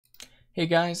Hey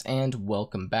guys, and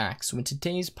welcome back. So in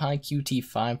today's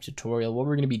PyQt5 tutorial, what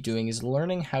we're going to be doing is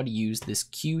learning how to use this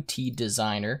Qt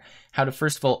Designer, how to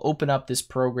first of all open up this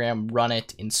program, run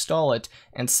it, install it,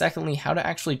 and secondly, how to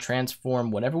actually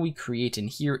transform whatever we create in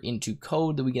here into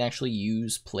code that we can actually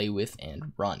use, play with,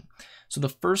 and run. So the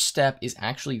first step is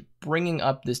actually bringing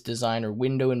up this Designer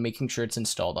window and making sure it's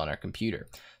installed on our computer.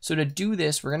 So to do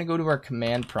this, we're going to go to our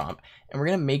command prompt and we're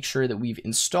going to make sure that we've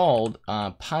installed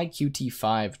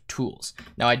PyQt5 tools.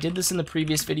 Now I did this in the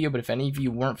previous video, but if any of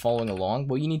you weren't following along,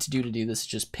 what you need to do is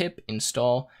just pip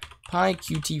install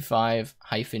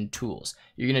PyQt5-tools.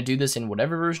 You're going to do this in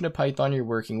whatever version of Python you're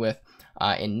working with.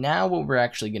 And now what we're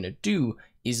actually going to do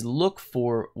is look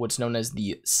for what's known as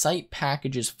the site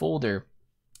packages folder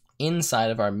inside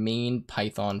of our main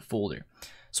Python folder.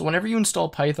 So whenever you install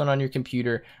Python on your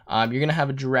computer, you're going to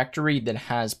have a directory that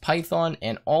has Python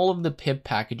and all of the pip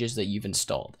packages that you've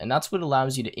installed. And that's what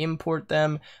allows you to import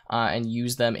them and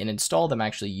use them and install them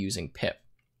actually using pip.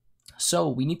 So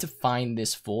we need to find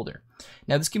this folder.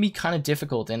 Now this can be kind of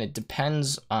difficult and it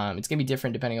depends, it's going to be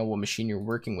different depending on what machine you're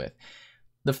working with.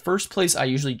 The first place I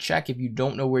usually check if you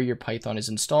don't know where your Python is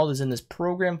installed is in this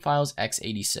program files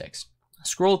x86.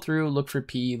 Scroll through, look for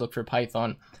P, look for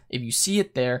Python. If you see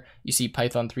it there, you see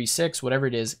Python 3.6, whatever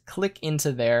it is, click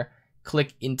into there,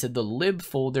 click into the lib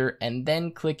folder, and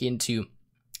then click into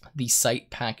the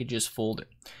site packages folder.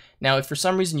 Now, if for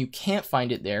some reason you can't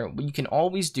find it there, what you can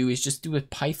always do is just do a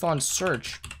Python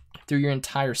search through your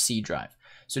entire C drive.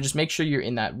 So just make sure you're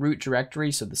in that root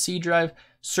directory, so the C drive,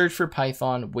 search for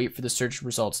Python, wait for the search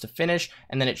results to finish,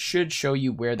 and then it should show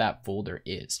you where that folder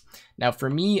is. Now for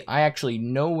me, I actually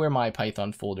know where my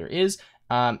Python folder is,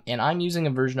 and I'm using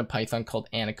a version of Python called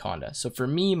Anaconda. So for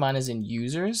me, mine is in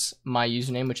users, my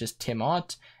username, which is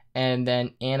Timot, and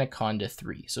then Anaconda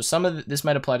 3. So this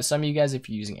might apply to some of you guys if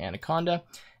you're using Anaconda.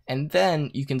 And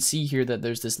then you can see here that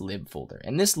there's this lib folder,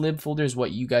 and this lib folder is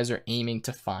what you guys are aiming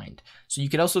to find. So you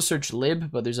could also search lib,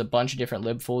 but there's a bunch of different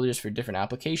lib folders for different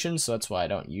applications, so that's why I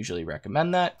don't usually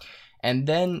recommend that. And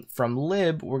then from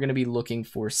lib, we're going to be looking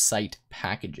for site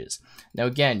packages. Now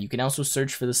again, you can also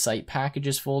search for the site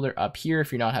packages folder up here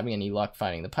if you're not having any luck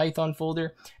finding the Python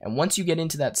folder. And once you get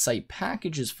into that site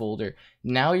packages folder,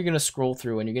 now you're going to scroll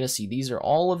through and you're going to see these are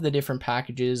all of the different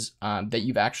packages that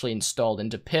you've actually installed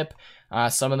into pip.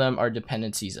 Some of them are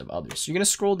dependencies of others. So you're going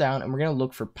to scroll down and we're going to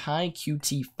look for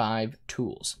PyQt5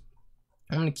 tools.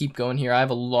 I'm going to keep going here. I have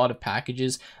a lot of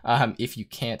packages if you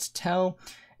can't tell.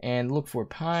 And look for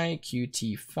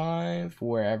PyQt5,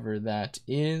 wherever that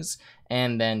is,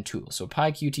 and then tools. So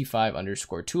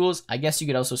PyQt5_tools. I guess you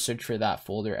could also search for that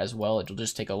folder as well. It'll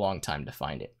just take a long time to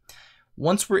find it.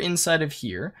 Once we're inside of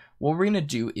here, what we're going to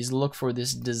do is look for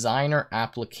this Designer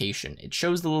application. It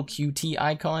shows the little Qt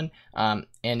icon, and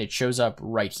it shows up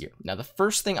right here. Now, the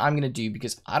first thing I'm going to do,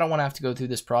 because I don't want to have to go through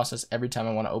this process every time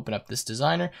I want to open up this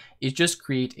Designer, is just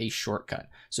create a shortcut.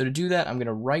 So to do that, I'm going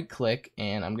to right click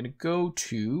and I'm going to go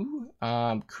to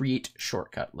create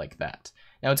shortcut like that.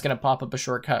 Now it's going to pop up a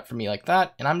shortcut for me like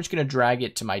that, and I'm just going to drag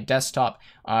it to my desktop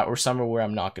or somewhere where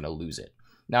I'm not going to lose it.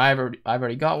 Now I've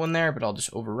already got one there, but I'll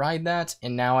just override that.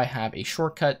 And now I have a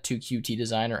shortcut to Qt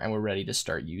Designer and we're ready to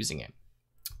start using it.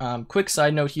 Quick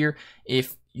side note here,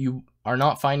 if you are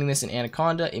not finding this in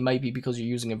Anaconda, it might be because you're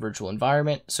using a virtual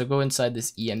environment. So go inside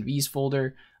this envs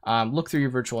folder, look through your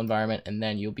virtual environment, and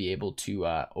then you'll be able to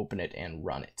open it and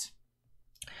run it.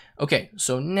 Okay,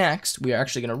 so next we are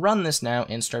actually going to run this now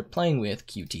and start playing with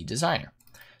Qt Designer.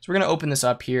 So we're going to open this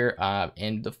up here,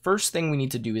 and the first thing we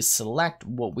need to do is select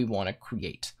what we want to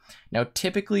create. Now,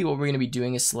 typically what we're going to be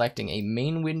doing is selecting a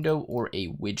main window or a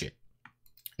widget.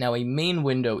 Now, a main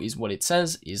window is what it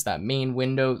says, is that main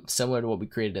window, similar to what we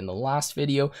created in the last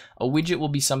video. A widget will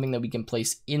be something that we can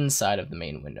place inside of the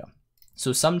main window.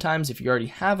 So sometimes if you already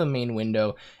have a main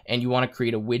window and you want to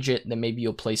create a widget that maybe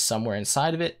you'll place somewhere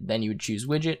inside of it, then you would choose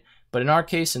widget. But in our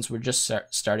case, since we're just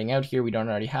starting out here, we don't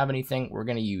already have anything, we're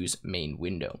going to use main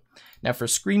window. Now for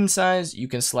screen size, you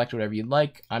can select whatever you'd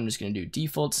like. I'm just going to do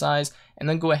default size and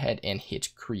then go ahead and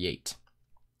hit create.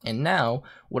 And now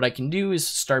what I can do is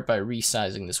start by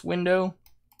resizing this window,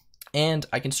 and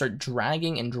I can start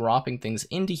dragging and dropping things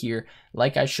into here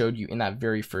like I showed you in that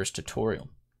very first tutorial.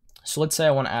 So let's say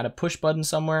I want to add a push button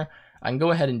somewhere. I can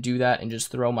go ahead and do that and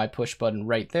just throw my push button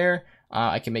right there.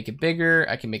 I can make it bigger,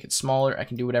 I can make it smaller, I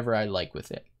can do whatever I like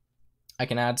with it. I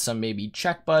can add some maybe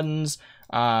check buttons,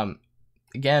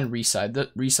 again,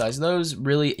 resize those.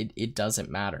 Really, it doesn't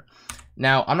matter.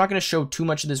 Now, I'm not going to show too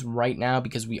much of this right now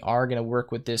because we are going to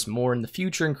work with this more in the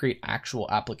future and create actual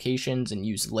applications and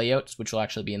use layouts, which will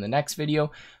actually be in the next video.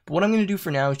 But what I'm going to do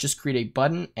for now is just create a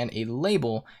button and a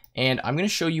label, and I'm going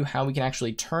to show you how we can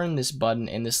actually turn this button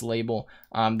and this label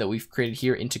that we've created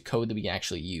here into code that we can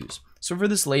actually use. So for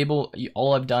this label,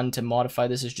 all I've done to modify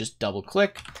this is just double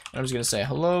click, and I'm just going to say,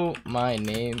 hello, my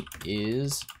name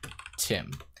is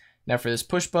Tim. Now for this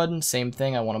push button, same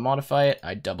thing, I want to modify it,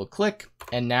 I double click,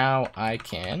 and now I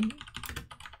can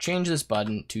change this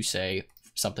button to say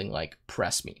something like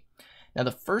press me. Now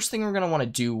the first thing we're going to want to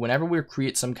do whenever we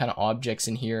create some kind of objects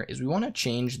in here is we want to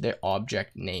change the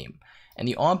object name. And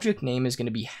the object name is going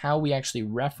to be how we actually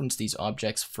reference these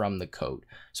objects from the code.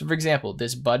 So for example,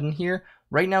 this button here,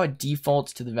 right now it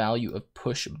defaults to the value of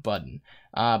push button,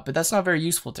 but that's not very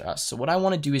useful to us. So what I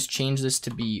want to do is change this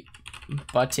to be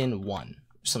button 1.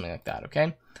 Something like that,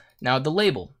 okay? Now the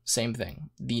label, same thing.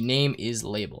 The name is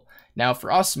label. Now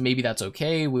for us, maybe that's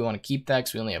okay. We want to keep that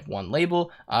because we only have one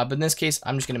label, but in this case,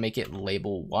 I'm just going to make it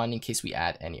label 1 in case we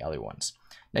add any other ones.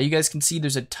 Now you guys can see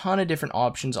there's a ton of different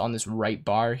options on this right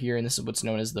bar here, and this is what's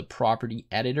known as the property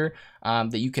editor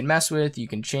that you can mess with, you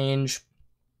can change,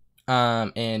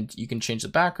 and you can change the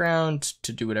background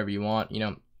to do whatever you want, you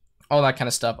know, all that kind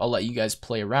of stuff. I'll let you guys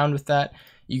play around with that.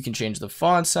 You can change the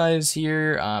font size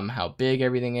here, how big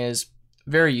everything is,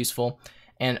 very useful.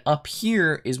 And up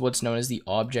here is what's known as the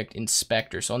object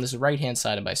inspector. So on this right hand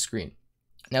side of my screen.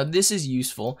 Now this is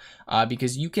useful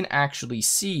because you can actually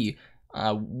see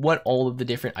what all of the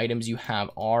different items you have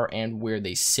are and where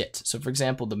they sit. So for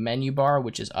example, the menu bar,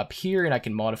 which is up here, and I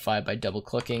can modify it by double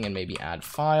clicking and maybe add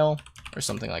file or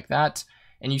something like that.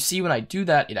 And you see when I do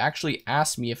that, it actually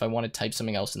asks me if I want to type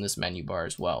something else in this menu bar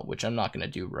as well, which I'm not going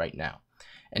to do right now.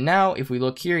 And now if we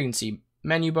look here, you can see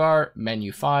menu bar,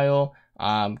 menu file,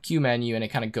 Q menu, and it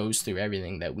kind of goes through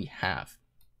everything that we have.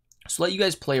 So let you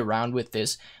guys play around with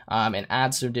this and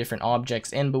add some different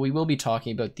objects in, but we will be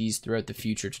talking about these throughout the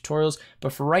future tutorials.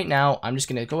 But for right now, I'm just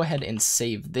going to go ahead and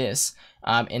save this,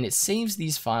 and it saves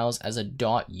these files as a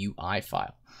 .ui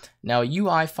file. Now a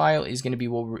UI file is going to be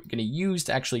what we're going to use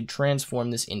to actually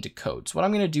transform this into code. So what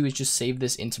I'm going to do is just save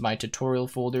this into my tutorial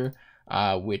folder,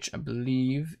 which I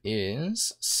believe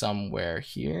is somewhere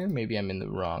here. Maybe I'm in the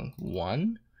wrong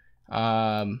one.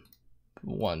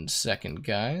 1 second,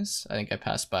 guys. I think I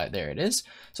passed by. There it is.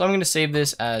 So I'm going to save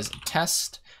this as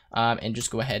test and just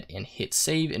go ahead and hit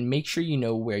save, and make sure you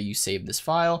know where you save this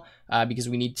file because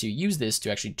we need to use this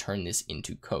to actually turn this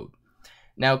into code.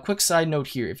 Now, quick side note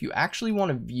here, if you actually want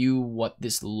to view what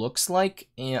this looks like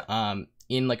in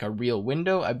like a real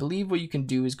window, I believe what you can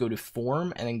do is go to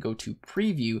form and then go to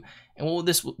preview, and what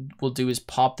this will do is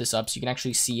pop this up so you can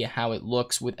actually see how it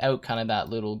looks without kind of that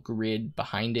little grid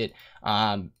behind it.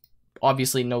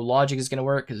 Obviously no logic is going to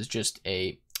work because it's just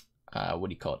a what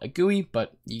do you call it, a GUI,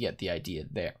 but you get the idea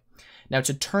there. Now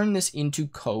to turn this into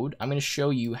code, I'm going to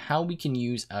show you how we can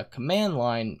use a command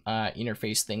line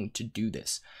interface thing to do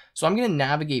this. So I'm going to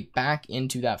navigate back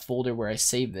into that folder where I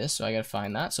saved this, so I got to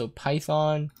find that. So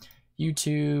Python,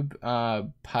 YouTube,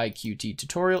 PyQt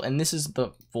tutorial, and this is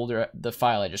the folder, the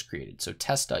file I just created, so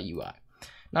test.ui.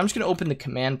 Now I'm just going to open the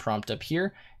command prompt up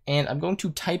here, and I'm going to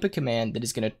type a command that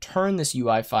is going to turn this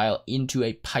UI file into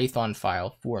a Python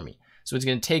file for me. So it's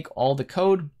going to take all the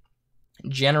code,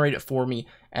 generate it for me,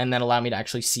 and then allow me to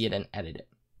actually see it and edit it.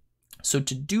 So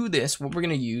to do this, what we're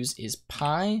going to use is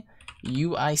PyQt5.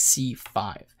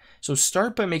 So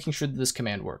start by making sure that this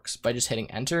command works by just hitting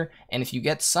enter, and if you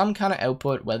get some kind of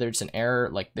output, whether it's an error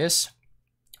like this,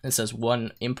 that says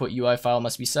one input UI file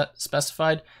must be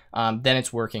specified, then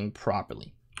it's working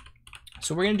properly.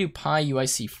 So we're going to do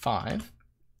PyQt5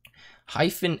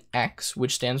 -x,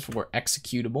 which stands for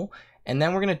executable, and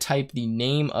then we're going to type the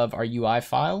name of our UI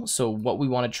file, so what we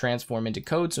want to transform into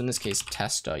code, so in this case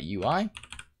test.ui.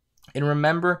 And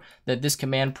remember that this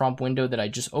command prompt window that I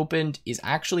just opened is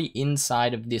actually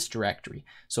inside of this directory.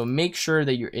 So make sure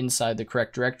that you're inside the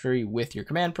correct directory with your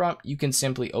command prompt. You can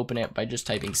simply open it by just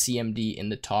typing cmd in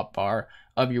the top bar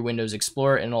of your Windows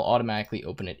Explorer, and it'll automatically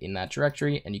open it in that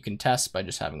directory, and you can test by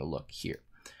just having a look here.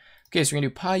 Okay, so we're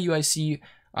going to do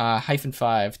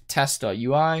PyQt5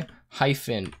 test.ui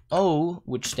 -o,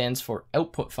 which stands for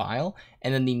output file,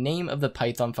 and then the name of the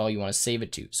Python file you want to save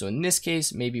it to. So in this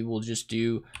case, maybe we'll just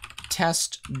do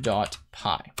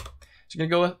test.py. So you're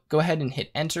going to go ahead and hit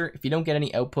enter. If you don't get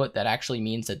any output, that actually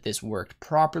means that this worked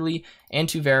properly. And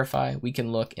to verify, we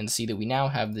can look and see that we now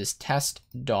have this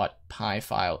test.py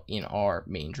file in our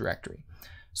main directory.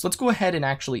 So let's go ahead and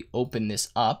actually open this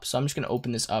up. So I'm just going to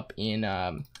open this up in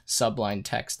Sublime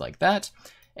text like that.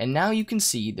 And now you can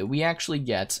see that we actually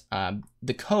get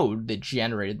the code that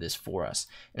generated this for us.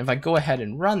 And if I go ahead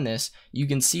and run this, you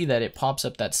can see that it pops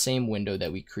up that same window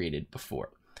that we created before.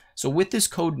 So with this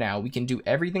code now, we can do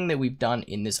everything that we've done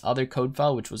in this other code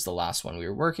file, which was the last one we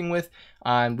were working with.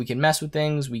 We can mess with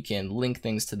things, we can link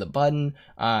things to the button,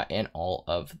 and all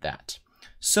of that.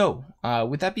 So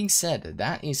with that being said,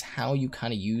 that is how you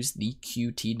kind of use the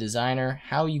Qt Designer,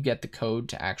 how you get the code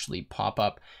to actually pop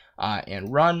up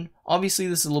and run. Obviously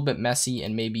this is a little bit messy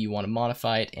and maybe you want to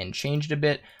modify it and change it a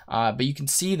bit, but you can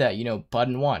see that, you know,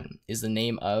 button 1 is the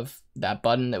name of that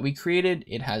button that we created.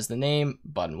 It has the name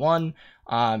button 1.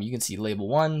 You can see label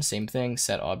 1, same thing,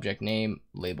 set object name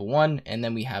label 1, and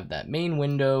then we have that main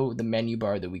window, the menu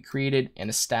bar that we created, and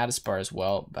a status bar as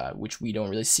well, which we don't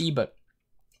really see but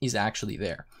is actually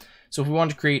there. So if we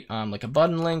want to create like a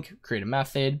button link, create a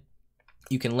method,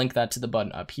 you can link that to the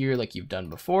button up here like you've done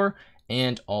before,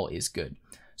 and all is good.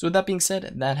 So with that being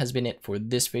said, that has been it for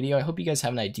this video. I hope you guys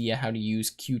have an idea how to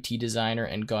use Qt Designer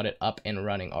and got it up and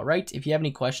running all right. If you have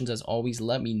any questions, as always,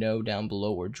 let me know down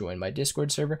below or join my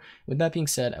Discord server. With that being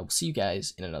said, I will see you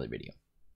guys in another video.